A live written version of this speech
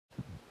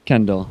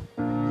Kendall.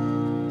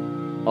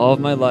 All of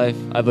my life,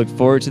 I've looked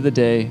forward to the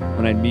day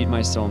when I'd meet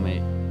my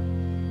soulmate,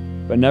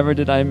 but never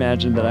did I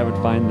imagine that I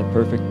would find the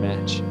perfect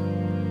match.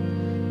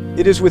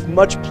 It is with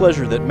much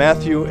pleasure that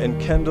Matthew and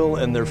Kendall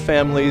and their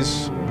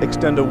families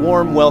extend a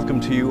warm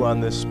welcome to you on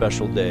this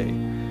special day.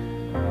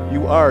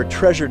 You are a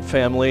treasured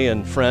family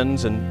and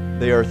friends, and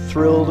they are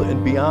thrilled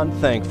and beyond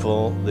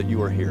thankful that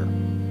you are here.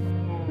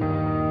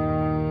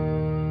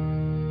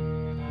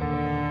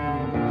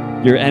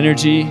 Your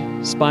energy,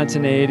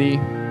 spontaneity,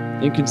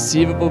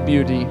 inconceivable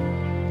beauty,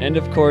 and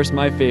of course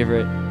my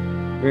favorite,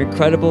 your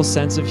incredible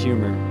sense of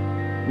humor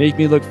make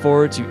me look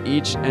forward to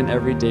each and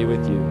every day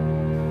with you.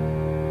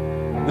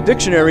 The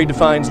dictionary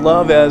defines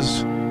love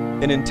as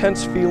an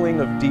intense feeling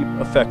of deep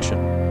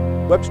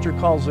affection. Webster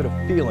calls it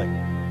a feeling,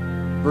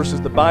 versus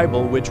the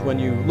Bible, which when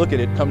you look at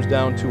it comes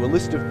down to a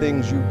list of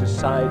things you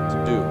decide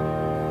to do.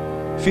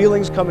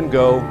 Feelings come and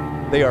go,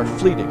 they are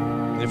fleeting.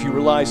 And if you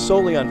rely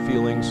solely on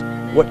feelings,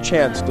 what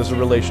chance does a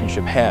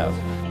relationship have?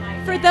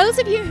 For those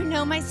of you who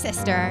know my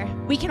sister,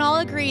 we can all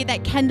agree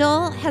that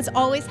Kendall has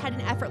always had an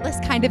effortless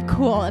kind of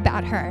cool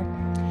about her.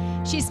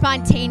 She's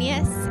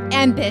spontaneous,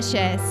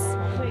 ambitious,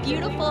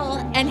 beautiful,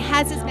 and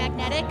has this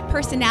magnetic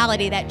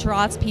personality that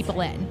draws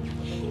people in.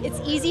 It's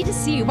easy to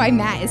see why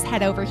Matt is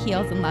head over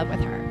heels in love with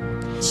her.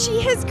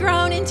 She has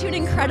grown into an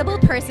incredible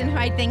person who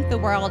I think the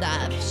world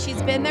of.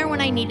 She's been there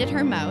when I needed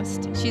her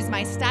most. She's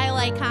my style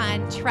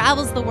icon,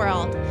 travels the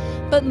world,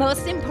 but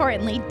most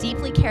importantly,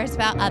 deeply cares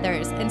about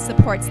others and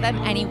supports them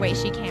any way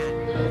she can.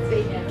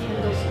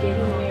 Kendall's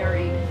getting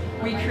married.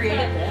 We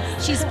created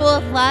this. She's full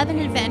of love and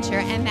adventure,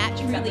 and that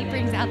truly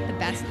brings out the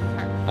best in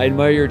her. I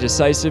admire your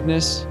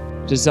decisiveness,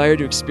 desire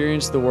to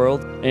experience the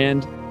world,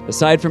 and,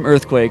 aside from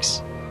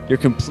earthquakes, your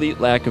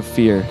complete lack of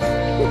fear.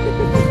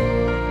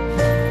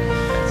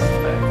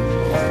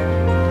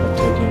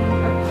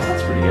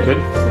 That's pretty good.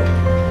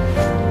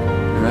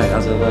 All right,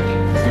 how's that look?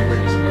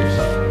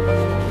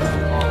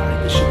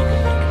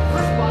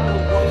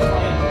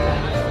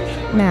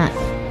 Matt,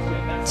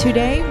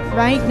 today,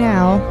 right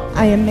now,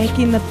 I am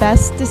making the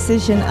best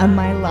decision of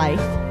my life.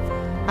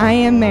 I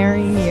am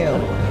marrying you.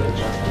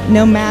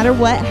 No matter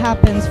what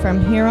happens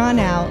from here on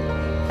out,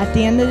 at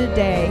the end of the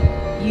day,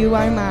 you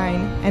are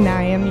mine and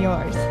I am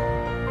yours.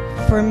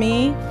 For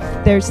me,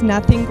 there's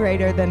nothing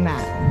greater than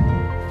that.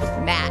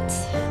 Matt,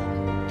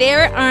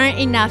 there aren't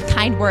enough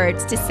kind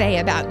words to say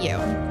about you.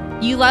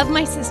 You love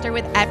my sister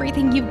with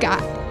everything you've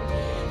got.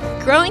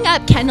 Growing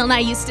up, Kendall and I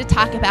used to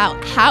talk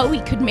about how we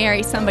could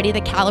marry somebody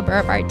the caliber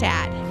of our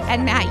dad.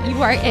 And Matt,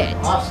 you are it.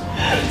 Awesome.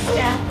 Thanks,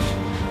 Dad.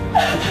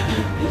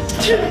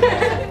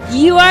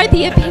 You are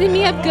the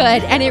epitome of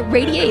good, and it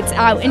radiates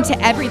out into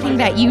everything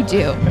that you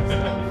do.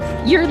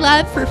 Your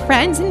love for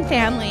friends and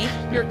family,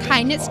 your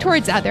kindness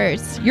towards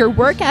others, your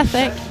work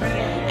ethic,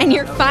 and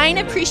your fine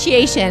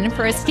appreciation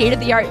for a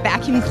state-of-the-art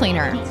vacuum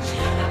cleaner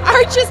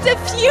are just a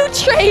few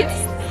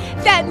traits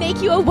that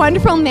make you a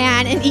wonderful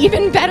man and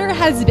even better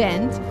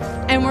husband.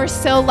 And we're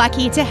so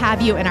lucky to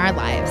have you in our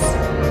lives.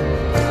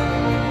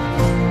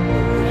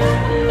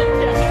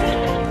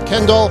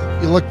 Kendall,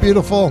 you look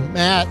beautiful.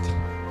 Matt,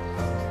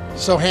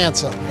 so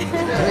handsome.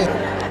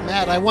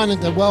 Matt, I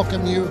wanted to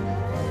welcome you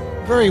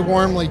very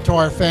warmly to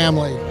our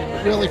family.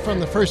 Really, from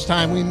the first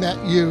time we met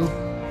you,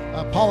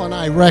 Paul and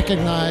I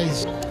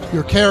recognized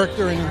your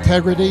character and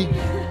integrity.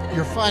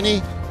 You're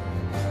funny,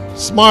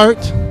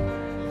 smart,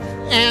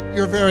 and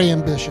you're very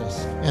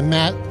ambitious. And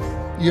Matt,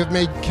 you have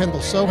made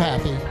Kendall so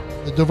happy.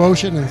 The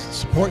devotion and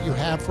support you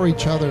have for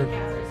each other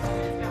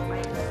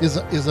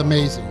is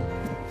amazing.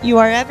 You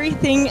are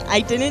everything I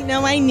didn't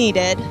know I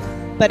needed,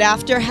 but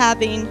after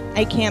having,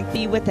 I can't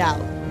be without.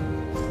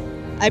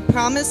 I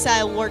promise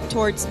I'll work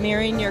towards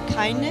mirroring your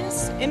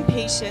kindness and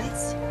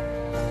patience.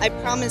 I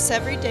promise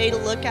every day to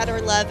look at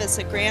our love as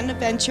a grand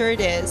adventure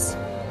it is,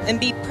 and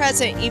be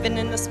present even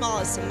in the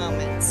smallest of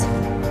moments.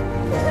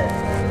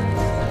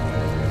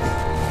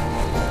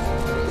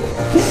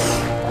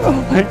 Oh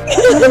my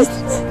goodness.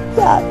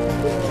 That.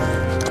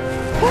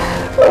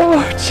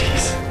 Oh,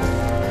 jeez.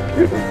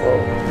 Beautiful.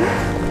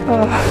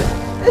 Oh.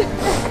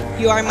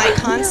 You are my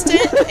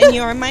constant and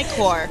you are my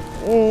core.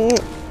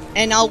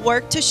 And I'll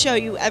work to show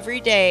you every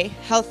day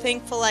how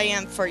thankful I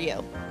am for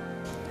you.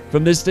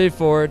 From this day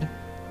forward,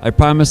 I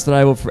promise that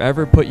I will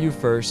forever put you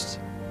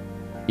first,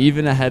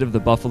 even ahead of the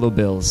Buffalo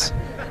Bills.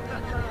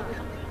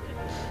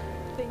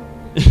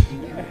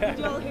 Did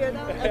you all hear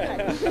that?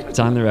 Okay. It's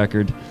on the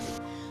record.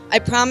 I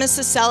promise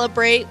to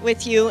celebrate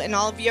with you in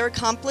all of your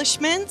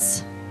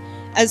accomplishments,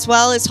 as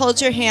well as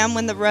hold your hand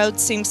when the road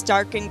seems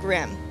dark and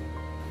grim.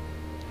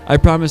 I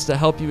promise to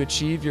help you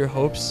achieve your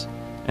hopes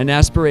and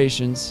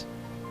aspirations,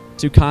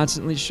 to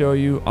constantly show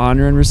you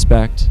honor and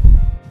respect.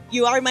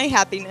 You are my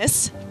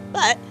happiness,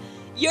 but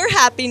your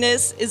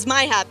happiness is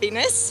my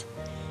happiness.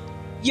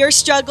 Your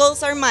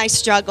struggles are my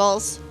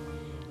struggles.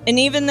 And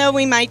even though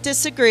we might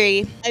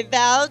disagree, I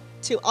vow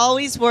to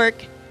always work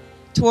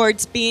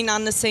towards being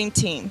on the same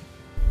team.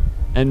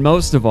 And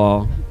most of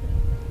all,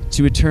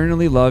 to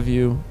eternally love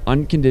you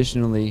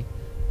unconditionally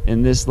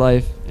in this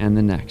life and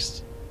the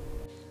next.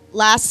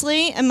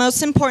 Lastly, and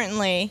most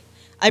importantly,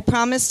 I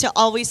promise to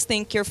always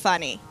think you're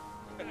funny.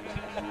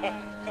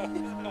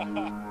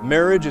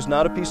 Marriage is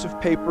not a piece of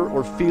paper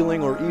or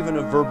feeling or even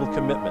a verbal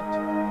commitment,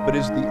 but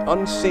is the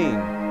unseen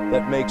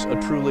that makes a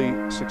truly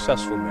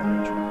successful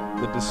marriage.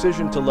 The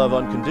decision to love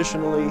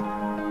unconditionally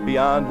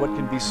beyond what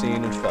can be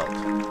seen and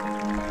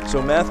felt.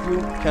 So Matthew,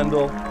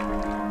 Kendall,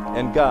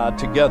 and God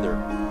together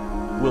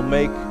will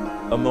make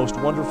a most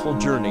wonderful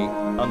journey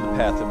on the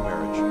path of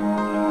marriage.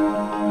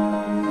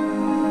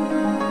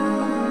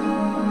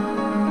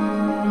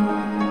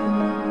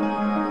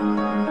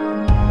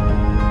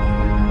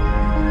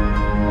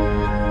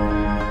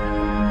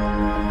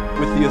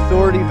 With the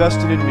authority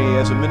vested in me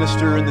as a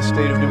minister in the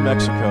state of New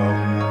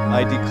Mexico,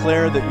 I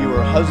declare that you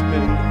are husband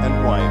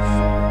and wife.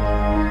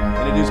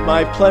 And it is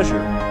my pleasure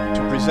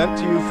to present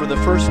to you for the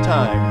first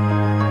time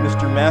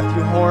Mr.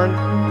 Matthew Horn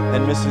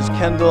and Mrs.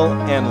 Kendall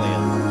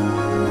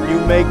Anlian.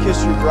 You may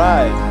kiss your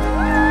bride.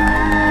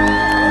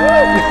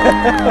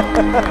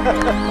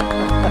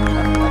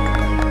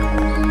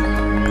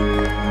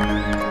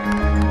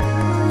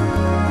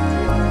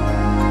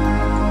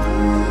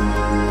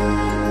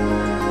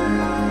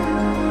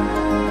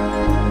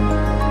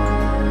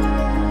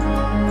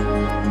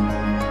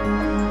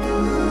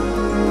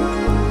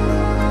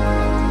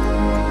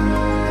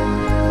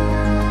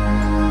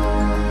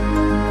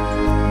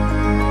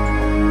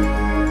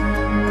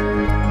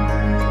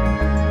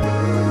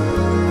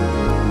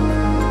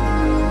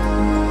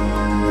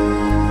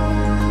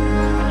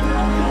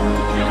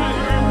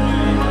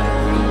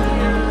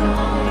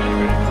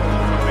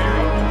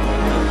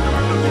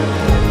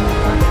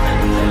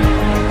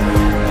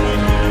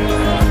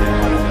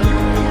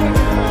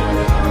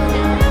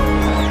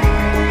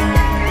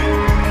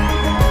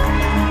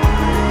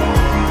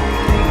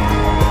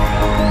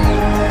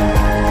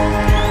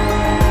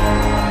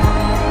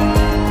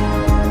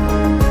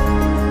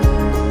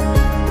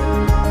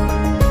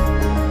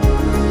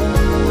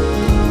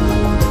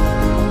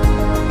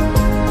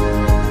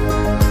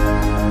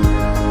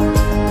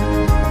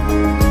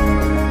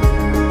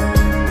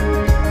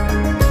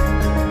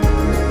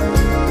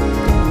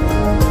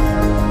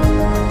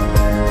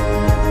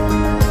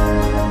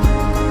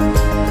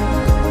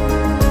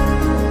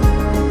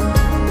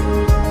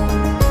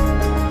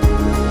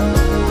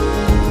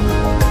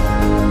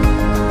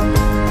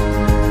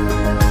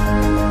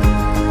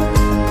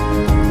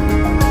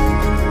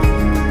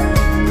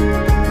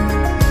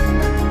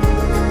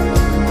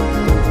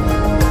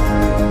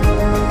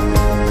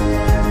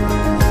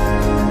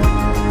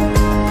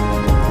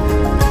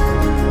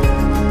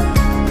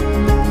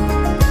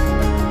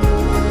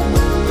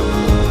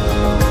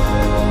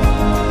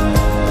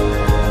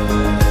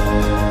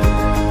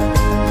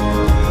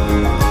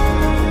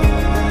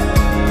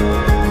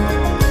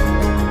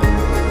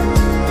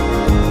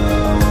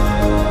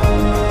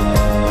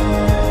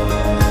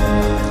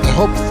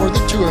 hope for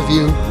the two of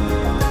you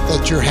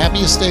that your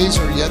happiest days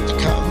are yet to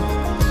come,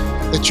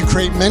 that you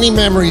create many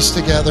memories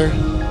together.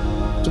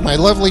 To my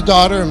lovely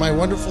daughter and my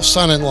wonderful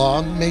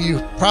son-in-law, may you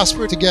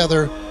prosper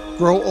together,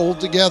 grow old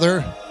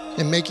together,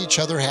 and make each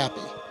other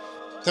happy.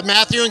 To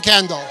Matthew and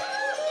Kendall.